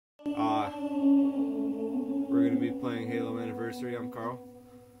We're gonna be playing Halo Anniversary. I'm Carl.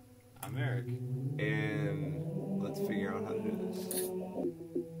 I'm Eric. And let's figure out how to do this.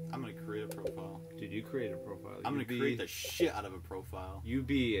 I'm gonna create a profile. Dude, you create a profile. I'm gonna create the shit out of a profile. You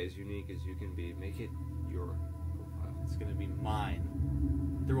be as unique as you can be. Make it your profile. It's gonna be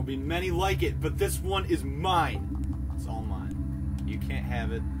mine. There will be many like it, but this one is mine. It's all mine. You can't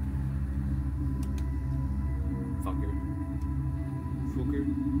have it. Fucker. Fucker.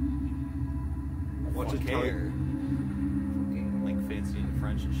 What's it care? Like fancy in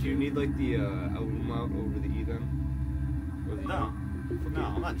French and shit. Do you need like the umlaut over the E then? Or the No. E? No,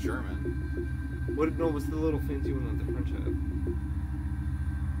 I'm not German. What? No, what's the little fancy one that the French have?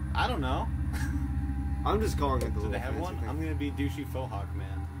 I don't know. I'm just calling it the Do little they have fancy one? thing. I'm gonna be douchey faux hawk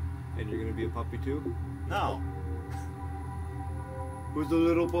man. And you're gonna be a puppy too? No. Who's the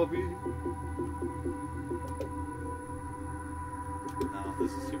little puppy? No,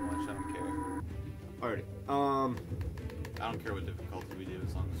 this is too much. I don't care. Alrighty. I don't care what difficulty we do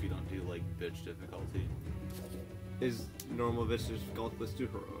as long as we don't do like bitch difficulty. Is normal bitch difficult? Let's do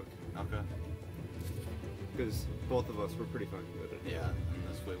heroic. Okay. Because both of us were pretty fucking good at it. Yeah, and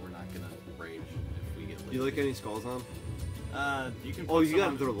this way we're not gonna rage if we get. Do you like any skulls on? You can. Oh, Put you some got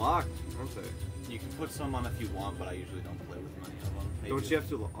on, they're locked, aren't they? You can put some on if you want, but I usually don't play with many of them. Maybe. Don't you have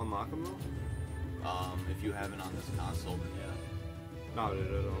to unlock them though? If you have it on this console, then yeah. No,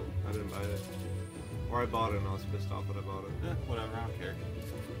 I didn't buy it. Or I bought it and I was pissed off that I bought it. Yeah, whatever. I don't care.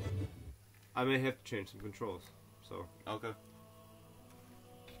 I may have to change some controls, so. Okay.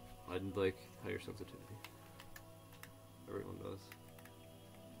 I'd like higher sensitivity. Everyone does.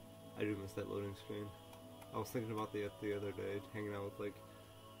 I do miss that loading screen. I was thinking about the other day, hanging out with like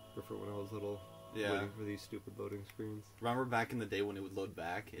Griffin when I was little, waiting for these stupid loading screens. Remember back in the day when it would load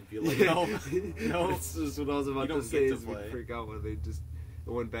back? It'd be like, no, no. That's just what I was about to say. Is we'd freak out when it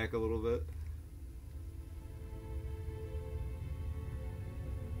went back a little bit.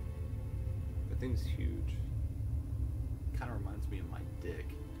 That thing's huge. Kind of reminds me of my dick.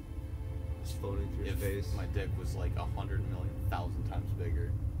 It's floating through space. My dick was like 100,000,000 times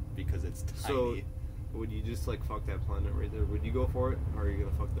bigger because it's tiny. So, would you just like fuck that planet right there? Would you go for it, or are you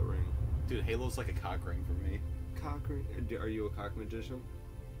gonna fuck the ring? Dude, Halo's like a cock ring for me. Cock ring? Are you a cock magician?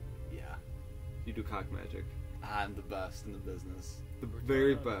 Yeah. You do cock magic. I'm the best in the business. The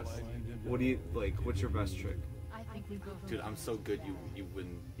very best. What do you like? What's your best trick? Dude, I'm so good you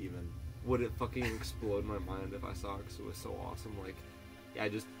wouldn't even. Would it fucking explode my mind if I saw it? Cause it was so awesome. Like, yeah, I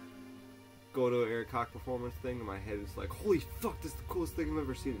just go to an air cock performance thing, and my head is like, holy fuck, this is the coolest thing I've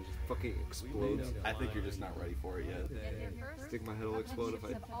ever seen. It just fucking explodes. I think you're just not ready for it yet. I think my head will explode if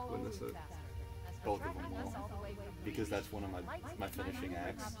I witness it. Both of them will. Because that's one of my finishing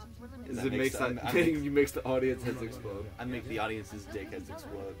acts. It makes the audience heads explode. I make the audience's dick heads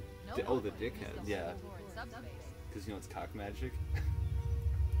explode. Oh, the dick heads. Yeah. Because you know it's cock magic.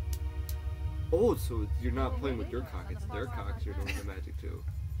 Oh, so you're not playing with your cock, it's their cocks you're doing the magic too.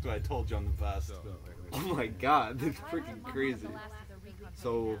 So I told you I'm the best. Oh my god, that's freaking crazy.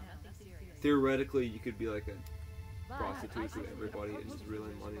 So, theoretically, you could be like a prostitute to everybody and just reel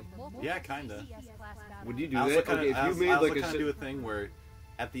in money. Yeah, kinda. Would you do that? Okay, if you made like do a thing where,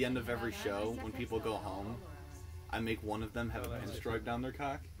 at the end of every show, when people go home, I make one of them have a pinstripe down their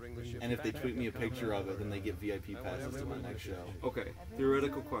cock, and if they tweet me a picture of it, then they get VIP passes to my next show. Okay,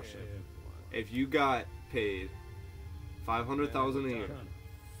 theoretical question. If you got paid $500,000 a year.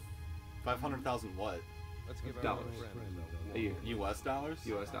 500,000 what? Dollars a year. U.S. dollars?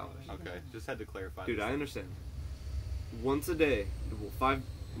 U.S. dollars. Okay, just had to clarify. Dude, I understand. Once a day,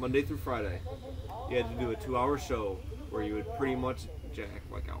 Monday through Friday, you had to do a 2-hour show where you would pretty much jack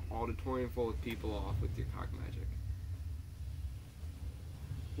like an auditorium full of people off with your cock magic.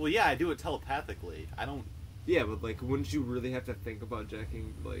 Well, yeah, I do it telepathically. I don't. Yeah, but like, wouldn't you really have to think about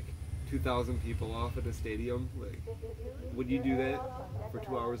jacking like 2,000 people off at a stadium? Like, would you do that for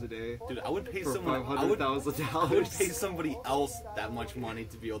 2 hours a day? Dude, I would pay for someone $500,000. I would pay somebody else that much money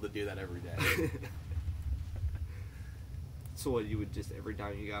to be able to do that every day. So what, you would just, every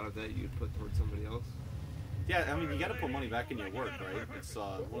dime you got of that, you'd put towards somebody else? Yeah, I mean, you gotta put money back in your work, right? It's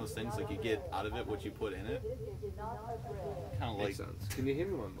one of those things, like, you get out of it what you put in it. Kind of like... Makes sense. Can you hand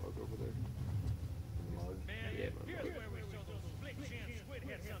me my mug over there? Mug? Yeah, my mug.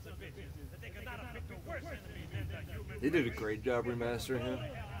 They did a great job remastering him.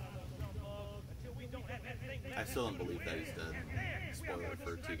 I still don't believe that he's dead. Spoiler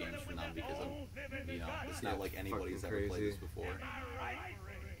for 2 games from now, because it's not like anybody's ever played this before.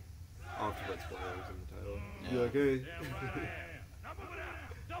 I'll have to put spoilers in the title. Yeah. You okay?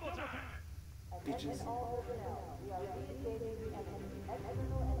 Bitches.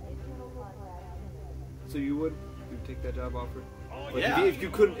 So you would take that job offer? Like Yeah. if you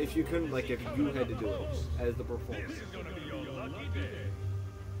couldn't, like if you had to do it as the performer.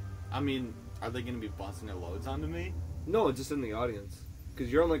 I mean, are they gonna be busting their loads onto me? No, just in the audience.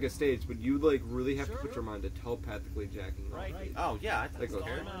 Because you're on like a stage, but you like really have to put your mind to telepathically jacking off. Oh yeah, I Like don't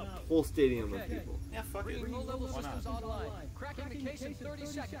care. a whole stadium of people. Yeah, fuck it. Why not? Cracking the case in 30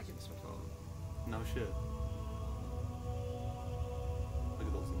 seconds. No shit. Look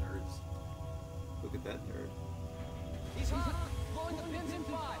at those nerds. Look at that nerd. He's hot. Blowing the pins in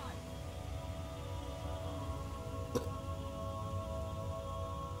 5.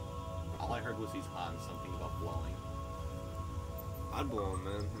 All I heard was he's hot and something about blowing. I'd blow him,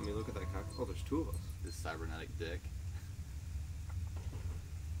 man. I mean, look at that cock. Oh, there's 2 of us. This cybernetic dick.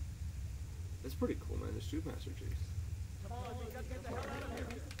 That's pretty cool, man. There's 2 Master Chiefs. I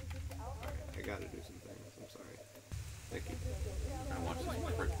gotta do some things. I'm sorry. Thank you. I'm trying to watch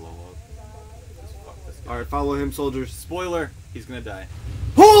this prick blow up. Just fuck this guy. Alright, follow him, soldiers. Spoiler! He's gonna die.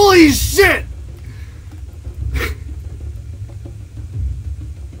 Holy shit!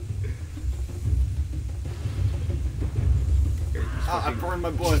 Oh, I burned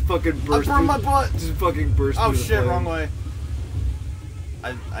my butt. Just fucking burst. I burned my butt. Just fucking burst. Oh through the shit! flame. Wrong way.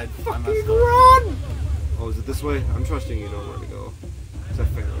 I Fucking messed up. run! Oh, is it this way? I'm trusting you know where to go. Cause I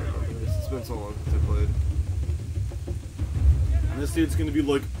failed remember this. It's been so long since I played. And this dude's gonna be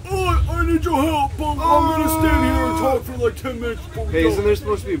like, "Oh, I need your help, but I'm gonna stand here and talk for like 10 minutes before we Hey, go." isn't there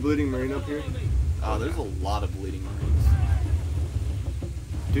supposed to be a bleeding marine up here? Oh, there's a lot of bleeding marines.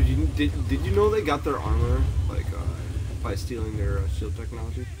 Dude, did you know they got their armor like by stealing their shield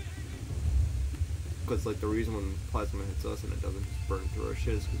technology? Because like the reason when plasma hits us and it doesn't just burn through our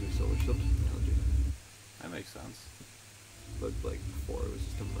shit is because we stole their shield technology. That makes sense. But like before it was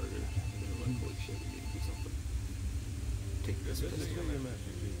just a murder. And they were like, holy shit, we need to do something. Take this pistol.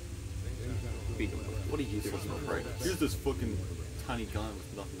 Beat him up. What do you do? Right. Here's this fucking tiny gun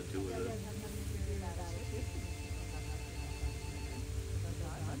with nothing to do with it.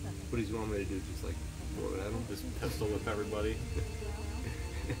 What does he want me to do? Just like throw it at him? Just pistol whip everybody.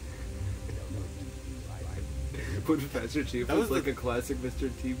 Put Master Chief That was was like a classic Mr.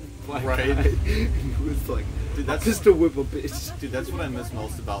 T black Right. guy. He was like, Dude, that's just to whip a bitch. Dude, that's what I miss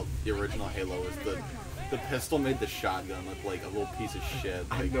most about the original Halo is the pistol made the shotgun look like a little piece of shit.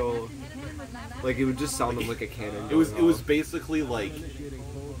 I Like, know. Like it would just sound like a cannon. it was going off. basically like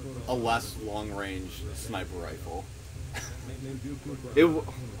a less long range sniper rifle. Oh my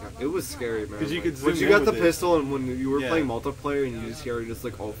God, it was scary, man. 'Cause you could when zoom you in got the with it. pistol and when you were Yeah. playing multiplayer and you just hear just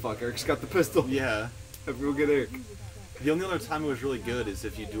like, oh fuck, Eric's got the pistol. Yeah. Everyone get Eric. The only other time it was really good is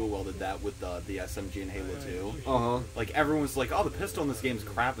if you dual wielded that with the SMG in Halo 2. Uh-huh. Like everyone's like, oh, the pistol in this game's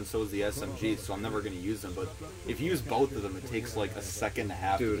crap, and so is the SMG, so I'm never gonna use them. But if you use both of them, it takes like a second and a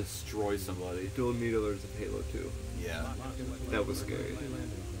half Dude. to destroy somebody. Dual needlers of Halo 2. Yeah. That was scary.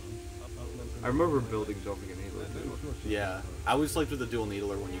 I remember building jumping in Halo 2. Yeah. I always liked with the dual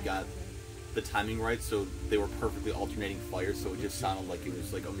needler when you got the timing right, so they were perfectly alternating fire, so it just sounded like it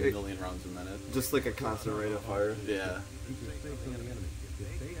was like a million rounds a minute. Just like a constant rate of fire. Yeah.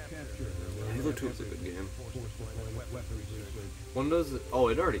 Halo 2 is a good game. When does it? Oh,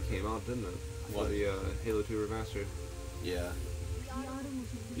 it already came out, didn't it? For What? the Halo 2 remastered. Yeah.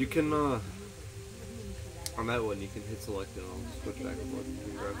 You can, on that one, you can hit select and it'll switch back and forth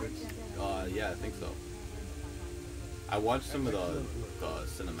between graphics. Yeah, I think so. I watched some of the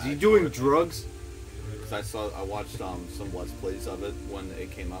cinematics. Is he doing drugs? Because I watched some Let's Plays of it when it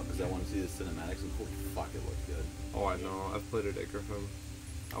came out because I wanted to see the cinematics and holy fuck, it looked good. Oh, I know. I've played it at Griffin.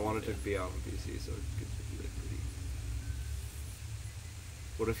 I wanted to be out on PC so it could be like pretty.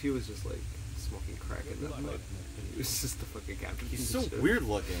 What if he was just like smoking crack in that fight? He was just the fucking captain. He's so Shit. weird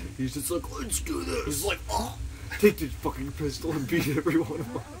looking. He's just like, let's do this. He's like, oh. Take this fucking pistol and beat every one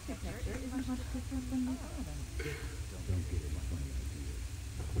of them.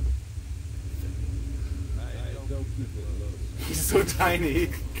 He's so tiny.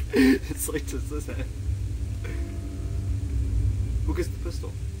 It's like just this head. Who gets the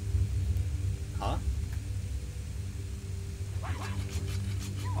pistol? Huh?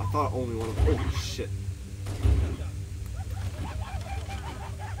 I thought only one of them. Holy shit.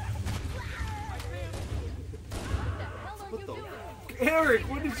 What the? Eric,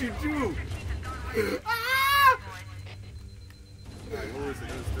 what did you do? Ah! Alright, where is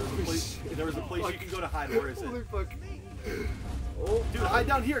it? There was a place you can go to hide. Where is it? Holy fuck. Oh, Dude, hide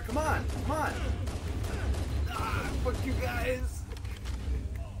down here. Come on. Come on. fuck you guys.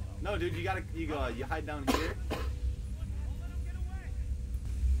 No, dude, you hide down here.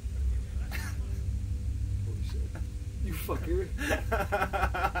 Holy shit. You fucker.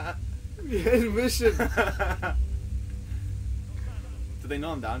 Mission. Do they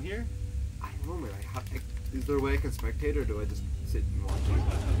know I'm down here? I don't know, man. Is there a way I can spectate, or do I just sit and watch it?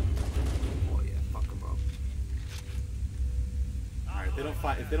 Oh yeah, fuck them up. Alright,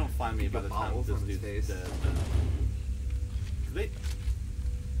 if they don't find me by the time this dude's dead, then... Do they...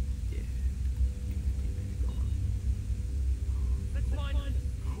 Yeah.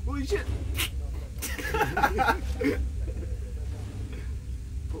 Holy shit!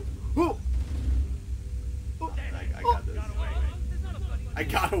 Oh! I got this. I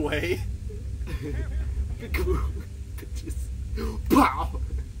got away. Bitches. Pow!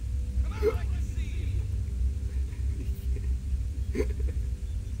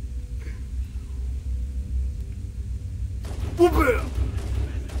 Whoop it!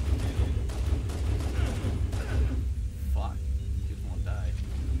 Fuck. He just won't die.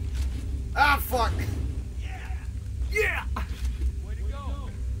 Ah, fuck! Yeah!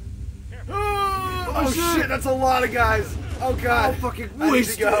 Oh shit, that's a lot of guys! Oh god! Oh, fucking I need to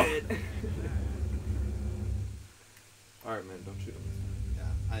wasted! go. Alright, man, don't shoot him. Yeah,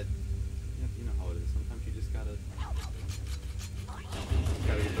 you know how it is. Sometimes you just gotta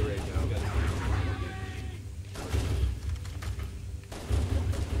Gotta get the rage out.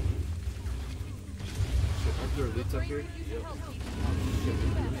 Shit, aren't there elites up here? Yep. Shit,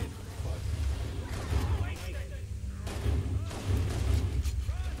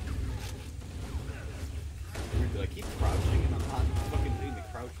 Dude, I keep crouching and I'm not fucking hitting the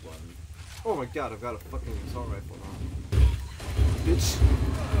crouch button. oh my god, I've got a fucking assault rifle now. Bitch.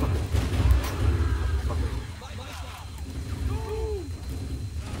 Fucking.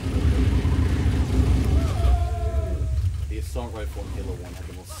 The assault rifle in Halo 1 had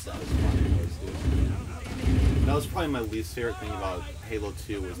the most satisfying noise, dude. That was probably my least favorite thing about Halo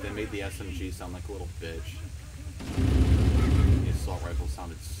 2 was they made the SMG sound like a little bitch. The assault rifle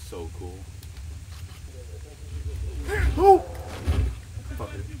sounded so cool. Oh! Fuck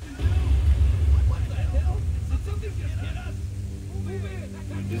it.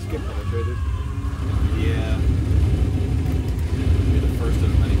 Did you just get penetrated? Yeah. You're the first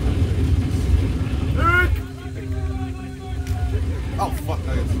of many penetrations. Oh fuck!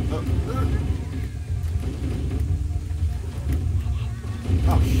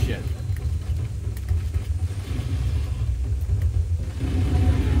 Oh shit!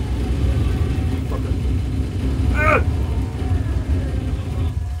 Fuck it.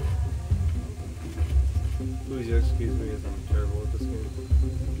 Please excuse me as I'm terrible at this game.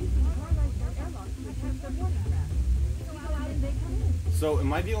 So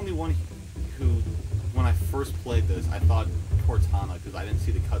am I the only one who, when I first played this, I thought Cortana, because I didn't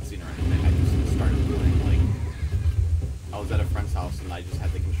see the cutscene or anything, I just started playing, like, I was at a friend's house and I just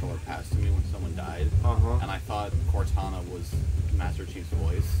had the controller passed to me when someone died, and I thought Cortana was Master Chief's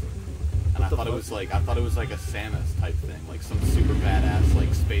voice, and I thought it was like a Samus type thing, like some super badass,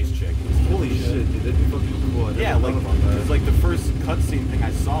 like, space chick. Holy shit, dude, that'd be fucking cool. Yeah, like, because like the first cutscene thing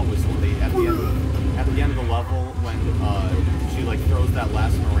I saw was when they, at the end of the level, when she like throws that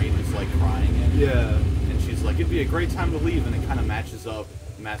last Marine who's like crying in. Yeah. And she's like, it'd be a great time to leave, and it kind of matches up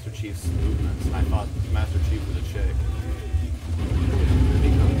Master Chief's movements, and I thought Master Chief was a chick.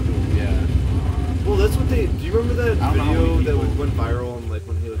 Yeah. Well, that's what they. Do you remember that I don't know how video many that went viral and like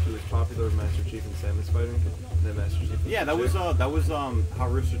when Halo 2 was popular, with Master Chief and Samus fighting? And then Master Chief. Yeah, that was how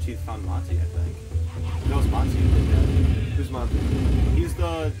Rooster Teeth found Monty, I think. That was Monty. Who's Monty? He's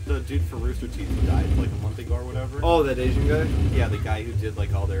the dude for Rooster Teeth who died like a month ago or whatever. Oh, that Asian guy? Yeah, the guy who did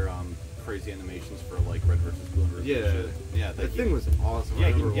like all their crazy animations for like Red vs. Blue and Yeah. shit. Yeah, That thing was awesome. Yeah, I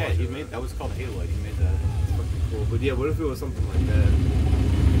remember he watching made that was called Halo. He made that. It's fucking cool. But yeah, what if it was something like that?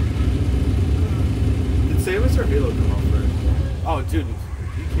 Did Samus or Halo come out first? Oh, dude,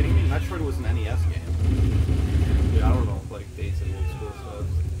 are you kidding me? Metroid was an NES game. Yeah, I don't know, like dates and old school stuff.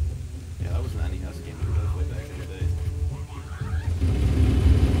 Yeah, that was an NES game. That was way back in the day.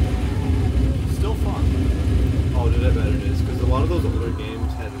 Still fun. Oh, dude, I bet it is. Because a lot of those older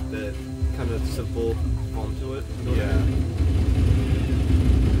games had that kind of simple fun to it. You know what I mean?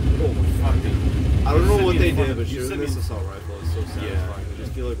 Oh my fucking. I don't know what they did, but shooting this assault rifle is so satisfying. Yeah. I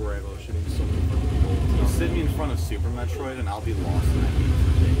just feel like Rambo shooting so many fucking bullets. You sit me in front of Super Metroid and I'll be lost in that game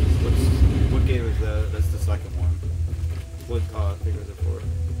for days. What game is that? That's the second one. What thing is it for?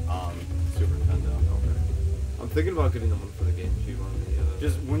 Super Nintendo. Okay. I'm thinking about getting the one for the GameCube on the.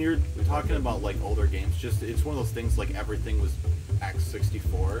 Just when you're talking about like older games, just it's one of those things like everything was X64.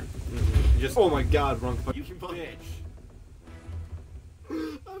 Mm-hmm. Just oh my god, wrong you fucking button. bitch.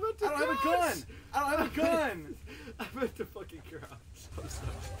 I meant to I don't have a gun. I don't have a gun. I meant to fucking crouch. I'm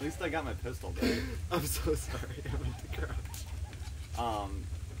sorry. At least I got my pistol back. I'm so sorry. I meant to crouch.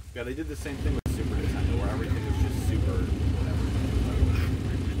 Yeah, they did the same thing with Super Nintendo, where everything was just super whatever.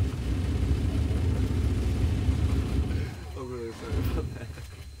 I'm really excited about that.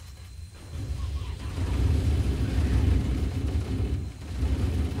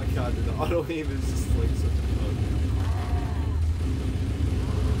 Oh my god, dude, the auto aim is just like such a bug.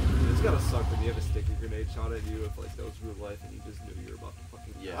 It's gotta suck when you have a sticky grenade shot at you if like that was real life and you just knew you were about to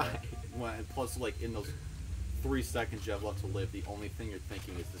fucking die. And plus, like in those 3 seconds you have left to live, the only thing you're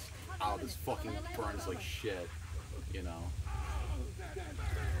thinking is this. Oh, this fucking burns like shit. You know.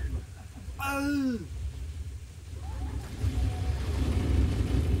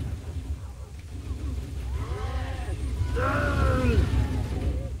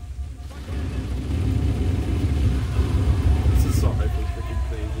 This is so hyper freaking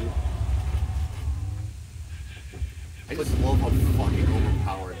crazy. I just love how fucking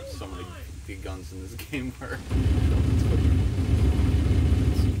overpowered some of the guns in this game were.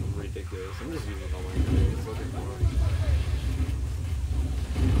 It's ridiculous. I'm just using all my grenades. Looking for them.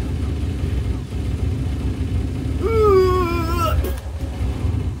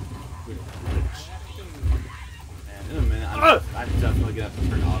 And in a minute, I'm definitely gonna have to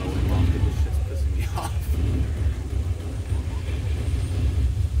turn auto aim off because this shit's pissing me off.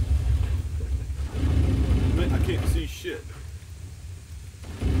 Man, I can't see shit.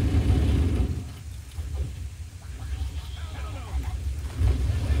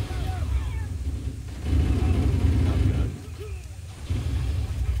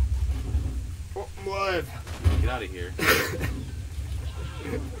 Oh, I'm alive. Get out of here. Okay,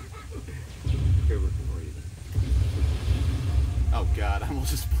 we're for you. Oh god, I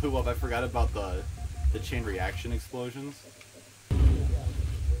almost just blew up. I forgot about the chain reaction explosions.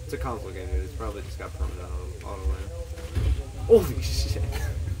 It's a console game, dude. It's probably just got permanent auto aim. Holy shit.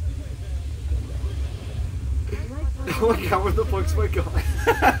 Oh my god, where the fuck's my gun?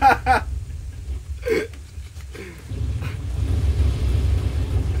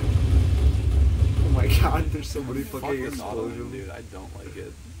 Oh my god, there's so many fucking Fuck this auto aim, explosions. dude. I don't like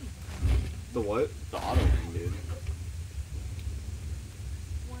it. The what? The auto aim, dude.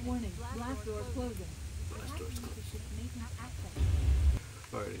 Warning, blast door closing. Blast door's closed. Maintenance access.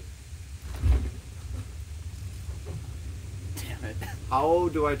 Alrighty. Damn it. How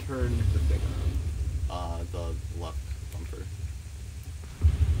do I turn the thing on? The left bumper.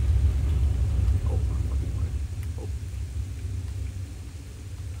 Oh, my fucking way. Oh.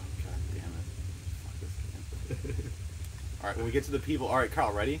 God damn it. Fuck this game. Alright, when we get to the people. Alright,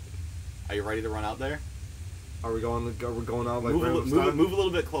 Carl, ready? Are you ready to run out there? Are we going out like Move a random style? little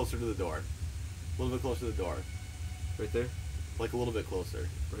bit closer to the door. A little bit closer to the door. Right there? Like a little bit closer.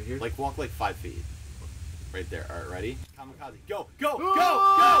 Right here? Like walk like 5 feet. Right there. Alright, ready? Kamikaze. Go! Go! Go!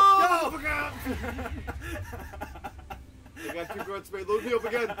 Oh, Go! Go! I got 2 guns, mate. Load me up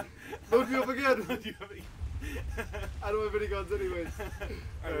again. Load me up again. I don't have any guns anyways. Alright,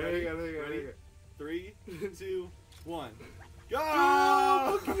 Alright, ready? hang on. Ready? 3, 2, 1. Go!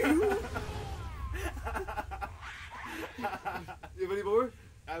 Oh, fuck you. You have any more?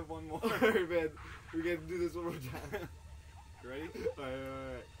 I have one more. Alright, man. We gotta do this one more time. You ready?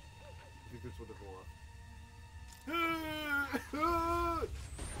 Alright. I think this one will go off. Where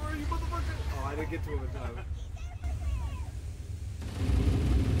are you, motherfucker? Oh, I didn't get to him in time.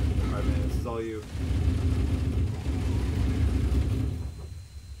 Alright, man. This is all you.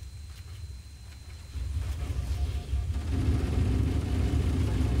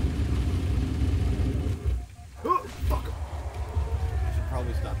 Oh, fuck. I should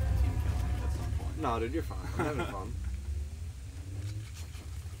probably stop the team killing at some point. No, dude, you're fine. I'm having fun.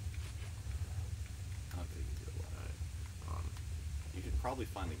 I'll take you to the left. Um, You should probably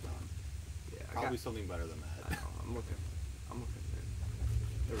find a gun. yeah, I Probably got, something better than I that. know, I'm looking. Man.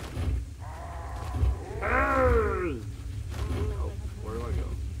 There we go. Oh, where do I go?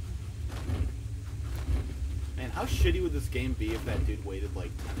 Man, how shitty would this game be if that dude waited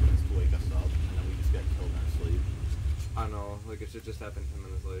like 10 minutes to wake us up and then we just got killed in our sleep? I know, like it should just happen 10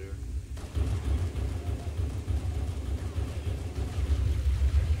 minutes later.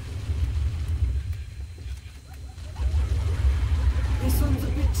 You sons of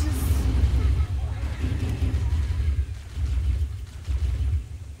bitches!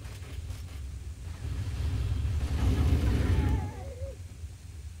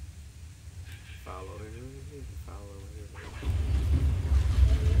 Follow him, follow him.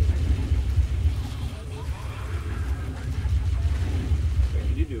 Wait,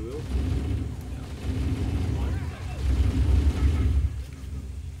 did you do Will?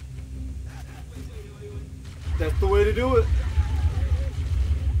 That's the way to do it.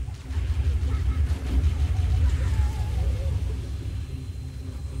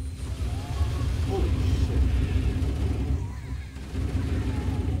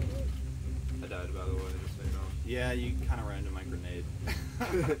 Yeah, you kind of ran into my grenade.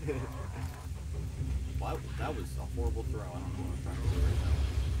 Well, that was a horrible throw. I don't know what I'm trying to do right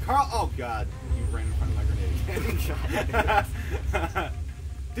now. Carl! Oh, God. You ran in front of my grenade again.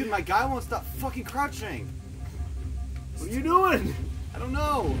 Dude, my guy won't stop fucking crouching. What are you doing? I don't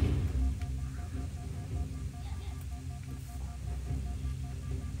know.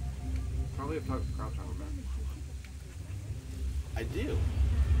 Probably have to crouch on him. I do.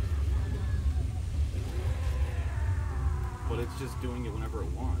 But it's just doing it whenever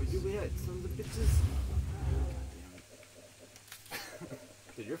it wants. Where'd you be at, sons of bitches?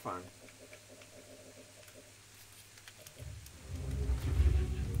 Dude, you're fine.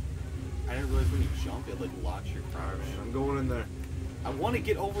 I didn't realize when you jump, it like locks your crouch. I'm going in there. I want to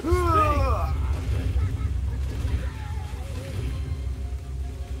get over this thing.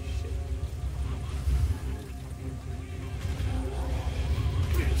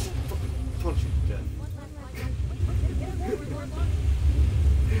 Punch you, Jen.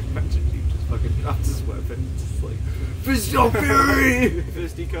 Imagine he just fucking drops his weapon. Just like, Fist of Fury!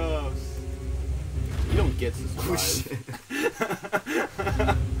 Fisticuffs. You don't get to Oh survive. shit.